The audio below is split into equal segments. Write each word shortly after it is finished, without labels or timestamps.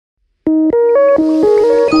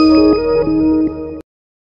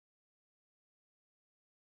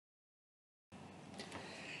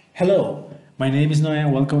Hello, my name is Noe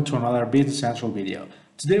and welcome to another Business Central video.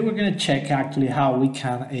 Today we're going to check actually how we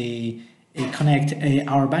can connect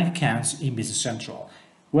our bank accounts in Business Central.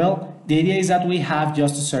 Well, the idea is that we have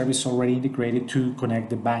just a service already integrated to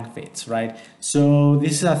connect the bank feeds, right? So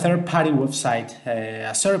this is a third-party website,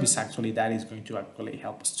 a service actually that is going to actually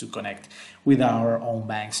help us to connect with our own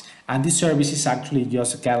banks. And this service is actually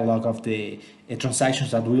just a catalog of the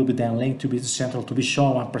transactions that will be then linked to Business Central to be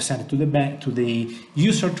shown and presented to the bank, to the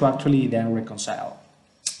user to actually then reconcile.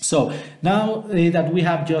 So now that we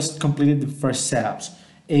have just completed the first setups,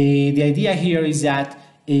 the idea here is that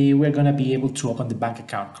we're going to be able to open the bank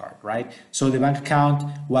account card, right? So the bank account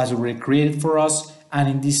was already created for us, and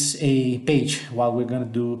in this page, what we're going to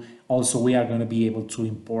do also, we are going to be able to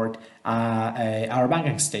import our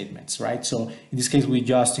banking statements, right? So in this case, we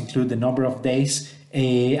just include the number of days,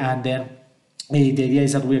 and then the idea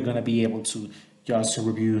is that we're going to be able to just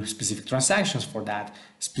review specific transactions for that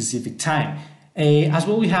specific time. As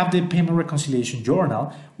well, we have the payment reconciliation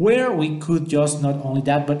journal, where we could just not only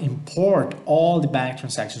that, but import all the bank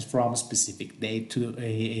transactions from a specific date to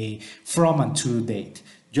from and to date,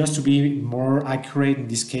 just to be more accurate. In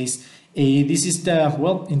this case, this is the,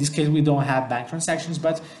 well, in this case, we don't have bank transactions,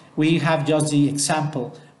 but we have just the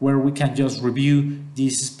example where we can just review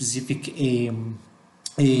this specific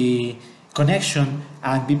connection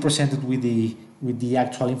and be presented with the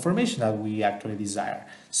actual information that we actually desire.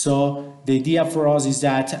 So the idea for us is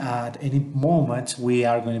that at any moment we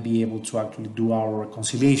are going to be able to actually do our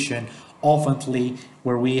reconciliation openly,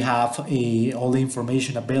 where we have all the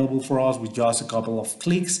information available for us with just a couple of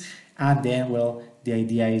clicks, and then, well, the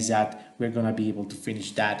idea is that we're going to be able to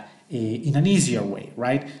finish that in an easier way,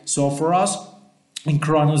 right? So for us in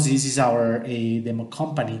Kronos, this is our demo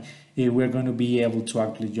company. We're going to be able to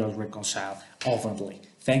actually just reconcile openly.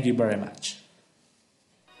 Thank you very much.